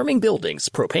engines to warming buildings,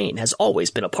 propane has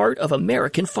always been a part of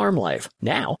American farm life.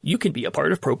 Now, you can be a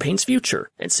part of propane's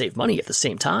future and save money at the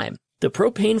same time. The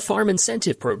Propane Farm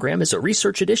Incentive Program is a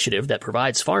research initiative that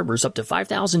provides farmers up to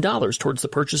 $5,000 towards the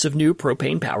purchase of new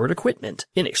propane-powered equipment.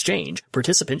 In exchange,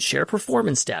 participants share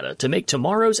performance data to make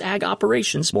tomorrow's ag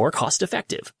operations more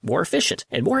cost-effective, more efficient,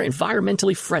 and more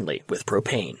environmentally friendly with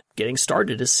propane. Getting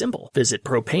started is simple. Visit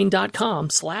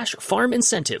propane.com/farm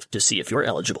incentive to see if you're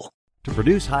eligible. To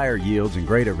produce higher yields and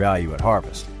greater value at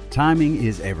harvest, timing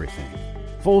is everything.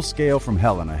 Full Scale from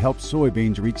Helena helps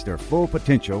soybeans reach their full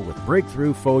potential with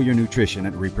breakthrough foliar nutrition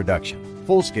and reproduction.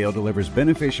 Full Scale delivers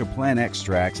beneficial plant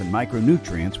extracts and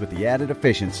micronutrients with the added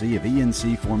efficiency of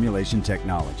ENC formulation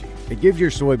technology. It gives your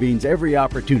soybeans every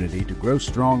opportunity to grow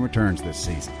strong returns this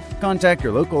season. Contact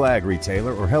your local ag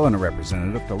retailer or Helena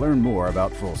representative to learn more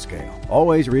about Full Scale.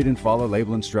 Always read and follow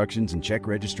label instructions and check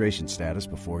registration status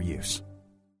before use.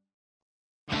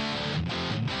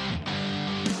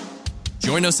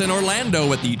 Join us in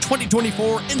Orlando at the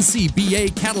 2024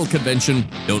 NCBA Cattle Convention.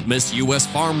 Don't miss U.S.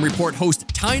 Farm Report host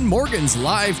Tyne Morgan's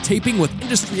live taping with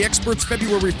industry experts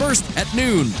February 1st at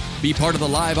noon. Be part of the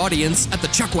live audience at the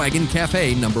Chuckwagon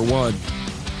Cafe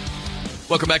 #1.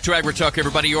 Welcome back to AgriTalk,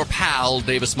 everybody. Your pal,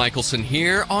 Davis Michelson,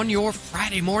 here on your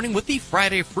Friday morning with the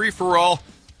Friday Free-for-All.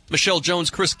 Michelle Jones,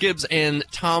 Chris Gibbs, and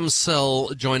Tom Sell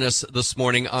join us this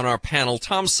morning on our panel.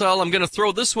 Tom Sell, I'm going to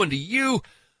throw this one to you.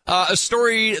 A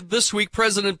story this week,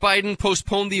 President Biden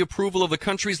postponed the approval of the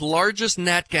country's largest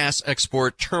nat gas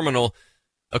export terminal,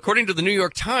 according to the New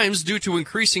York Times, due to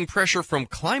increasing pressure from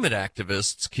climate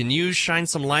activists. Can you shine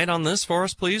some light on this for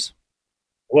us, please?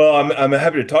 Well, I'm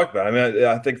happy to talk about it. I mean,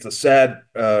 I think it's a sad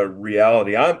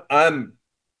reality. I'm an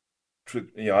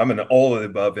all of the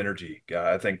above energy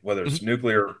guy. I think whether it's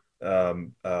nuclear,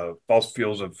 fossil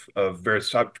fuels of various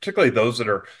types, particularly those that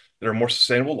are more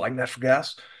sustainable, like natural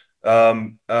gas.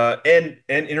 And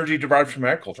energy derived from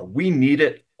agriculture. We need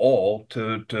it all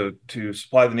to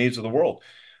supply the needs of the world.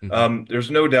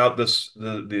 There's no doubt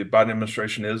the Biden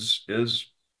administration is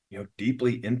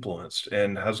deeply influenced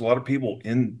and has a lot of people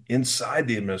inside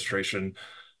the administration.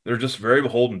 They're just very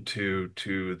beholden to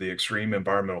the extreme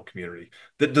environmental community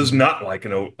that does not like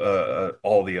an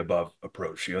all the above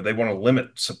approach. They want to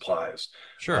limit supplies.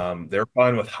 Sure. They're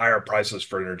fine with higher prices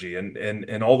for energy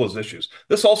and all those issues.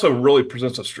 This also really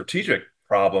presents a strategic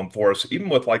problem for us, even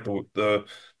with like the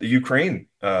Ukraine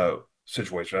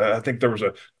situation. I think there was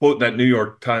a quote in that New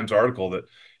York Times article that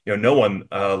no one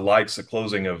likes the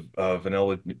closing of an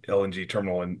LNG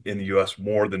terminal in the U.S.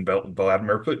 more than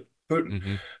Vladimir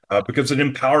Putin. Because it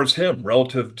empowers him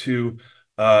relative to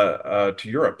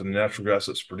Europe and the natural gas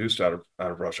that's produced out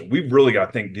of Russia. We've really got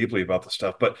to think deeply about this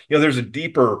stuff. But there's a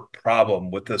deeper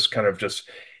problem with this kind of just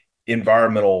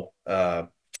environmental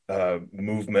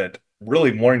movement,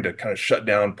 really wanting to kind of shut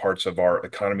down parts of our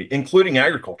economy, including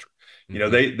agriculture.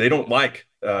 They don't like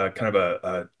kind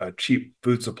of a cheap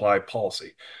food supply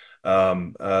policy.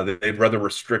 They'd rather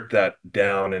restrict that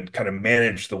down and kind of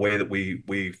manage the way that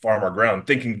we farm our ground,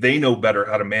 thinking they know better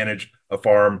how to manage a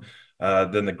farm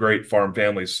than the great farm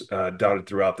families dotted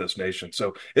throughout this nation.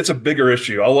 So it's a bigger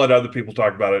issue. I'll let other people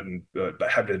talk about it and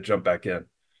have to jump back in.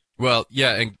 Well,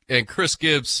 yeah, and Chris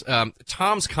Gibbs,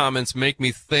 Tom's comments make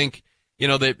me think,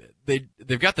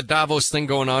 they've got the Davos thing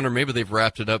going on, or maybe they've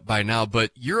wrapped it up by now, but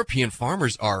European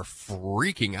farmers are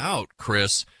freaking out,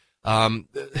 Chris.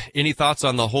 Any thoughts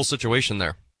on the whole situation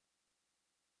there?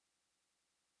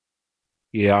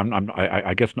 Yeah,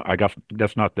 I guess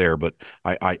that's not there, but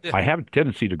I have a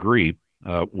tendency to agree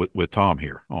with Tom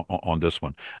here on this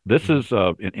one. This is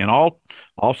and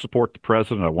I'll support the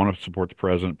president. I want to support the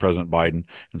President Biden,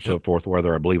 and so forth,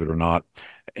 whether I believe it or not,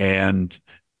 and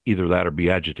either that or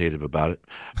be agitated about it.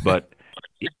 But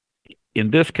in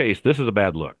this case, this is a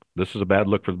bad look. This is a bad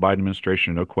look for the Biden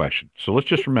administration, no question. So let's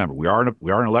just remember, we are in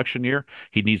an election year.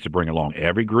 He needs to bring along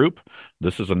every group.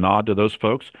 This is a nod to those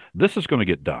folks. This is going to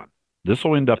get done. This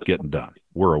will end up getting done.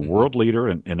 We're a world leader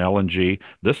in LNG.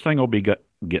 This thing will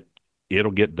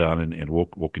it'll get done, and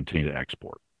we'll continue to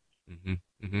export. Mm-hmm.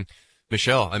 Mm-hmm.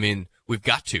 Michelle, I mean, we've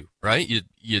got to, right? You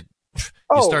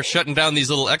start shutting down these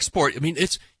little export. I mean,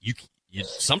 you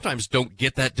sometimes don't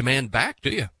get that demand back, do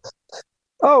you?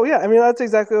 Oh yeah, I mean that's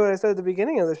exactly what I said at the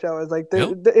beginning of the show. Is like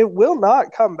it will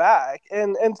not come back,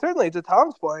 and certainly to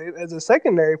Tom's point, as a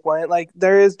secondary point, like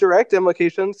there is direct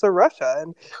implications to Russia,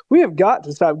 and we have got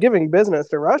to stop giving business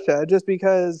to Russia just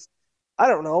because I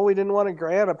don't know, we didn't want to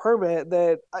grant a permit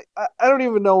that I don't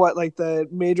even know what like the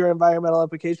major environmental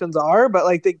implications are, but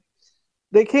like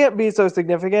they can't be so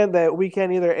significant that we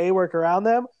can either A, work around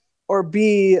them, or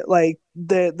B, like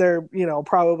they're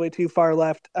probably too far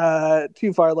left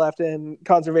in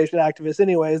conservation activists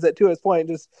anyways, that to his point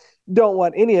just don't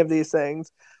want any of these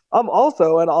things. I'm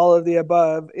also an all of the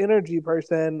above energy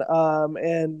person,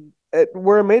 and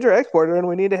we're a major exporter, and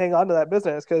we need to hang on to that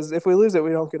business because if we lose it,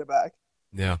 we don't get it back.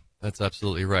 Yeah, that's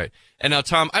absolutely right. And now,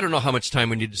 Tom, I don't know how much time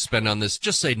we need to spend on this.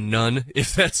 Just say none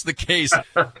if that's the case.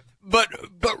 But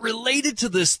related to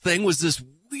this thing was this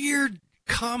weird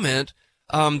comment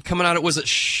coming out. Was it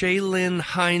Shaylin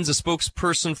Hines, a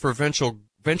spokesperson for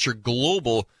Venture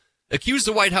Global, accused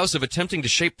the White House of attempting to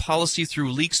shape policy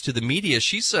through leaks to the media.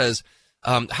 She says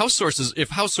if house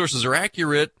sources are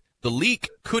accurate, the leak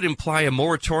could imply a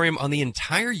moratorium on the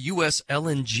entire U.S.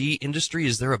 LNG industry.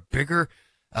 Is there a bigger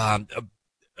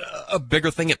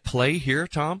thing at play here,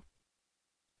 Tom?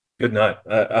 Good night.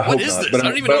 I what hope is not. this? But I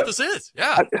don't even know what this is.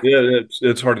 Yeah. Yeah,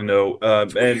 it's hard to know.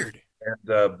 Weird.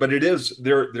 But it is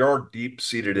there are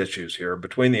deep-seated issues here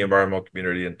between the environmental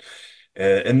community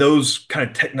and those kind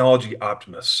of technology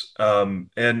optimists.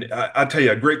 And I tell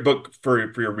you, a great book for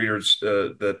your readers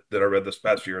that I read this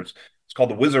past year is it's called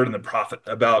The Wizard and the Prophet,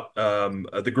 about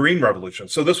the Green Revolution.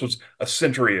 So this was a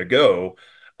century ago,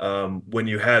 when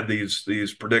you had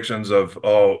these predictions of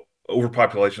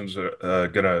overpopulation's we're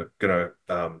gonna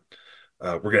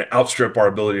outstrip our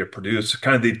ability to produce,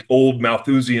 kind of the old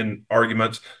Malthusian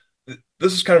arguments.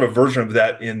 This is kind of a version of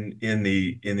that in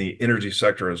the energy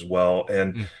sector as well.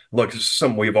 And look, this is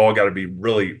something we've all got to be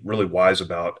really, really wise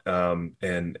about,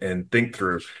 and think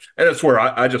through. And that's where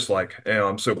I just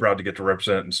I'm so proud to get to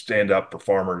represent and stand up for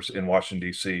farmers in Washington,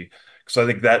 D.C. Because I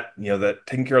think that, that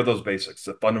taking care of those basics,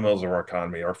 the fundamentals of our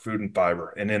economy, our food and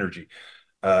fiber and energy,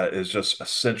 is just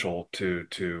essential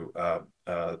to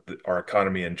our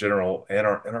economy in general and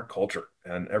our culture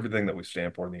and everything that we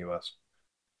stand for in the U.S.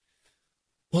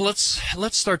 Well,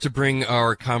 let's start to bring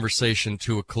our conversation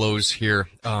to a close here.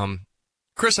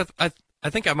 Chris, I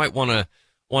think I might want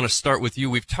to start with you.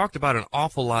 We've talked about an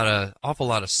awful lot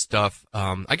of stuff.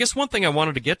 I guess one thing I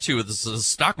wanted to get to is the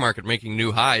stock market making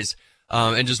new highs,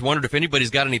 and just wondered if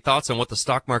anybody's got any thoughts on what the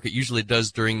stock market usually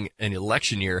does during an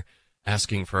election year.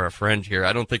 Asking for a friend here.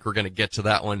 I don't think we're going to get to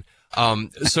that one.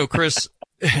 So Chris,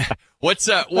 what's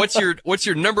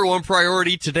your number one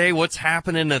priority today? What's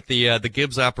happening at the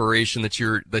Gibbs operation that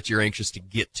you're anxious to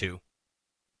get to?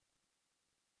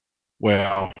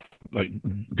 Well,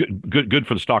 good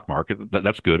for the stock market.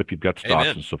 That's good if you've got stocks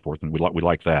and so forth, and we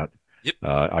like that. Yep.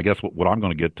 I guess what I'm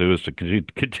going to get to is to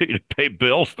continue to pay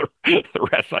bills. The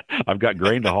rest, I've got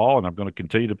grain to haul, and I'm going to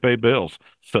continue to pay bills.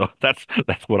 So that's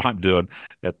what I'm doing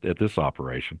at this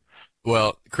operation.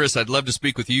 Well, Chris, I'd love to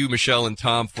speak with you, Michelle, and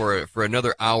Tom for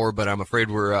another hour, but I'm afraid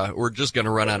we're just going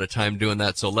to run out of time doing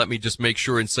that. So let me just make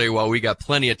sure and say, while we got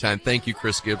plenty of time, thank you,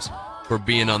 Chris Gibbs, for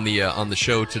being on the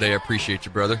show today. I appreciate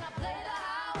you, brother.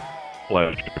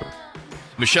 Pleasure.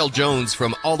 Michelle Jones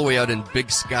from all the way out in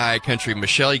Big Sky Country.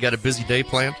 Michelle, you got a busy day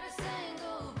planned?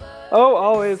 Oh,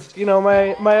 always.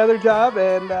 My other job,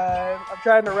 and I'm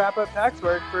trying to wrap up tax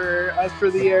work for us for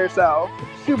the year. So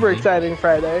super exciting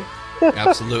Friday.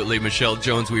 Absolutely, Michelle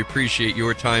Jones. We appreciate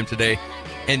your time today,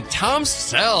 and Tom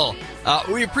Sell.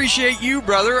 We appreciate you,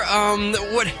 brother.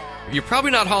 You're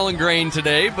probably not hauling grain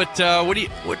today, but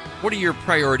what are your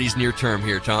priorities near term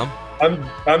here, Tom?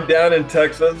 I'm down in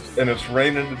Texas and it's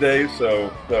raining today,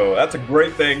 so that's a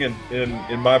great thing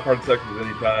in my part of Texas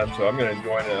anytime. So I'm going to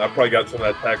enjoy it. I probably got some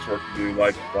of that tax work to do,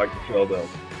 like Michelle does.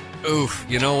 Oof,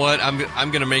 you know what? I'm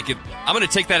going to make it. I'm going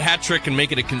to take that hat trick and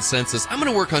make it a consensus. I'm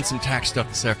going to work on some tax stuff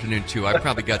this afternoon too. I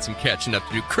probably got some catching up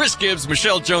to do. Chris Gibbs,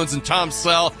 Michelle Jones, and Tom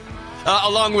Sell.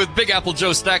 Along with Big Apple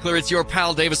Joe Stackler, it's your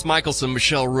pal Davis Michelson.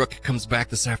 Michelle Rook comes back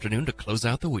this afternoon to close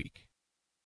out the week.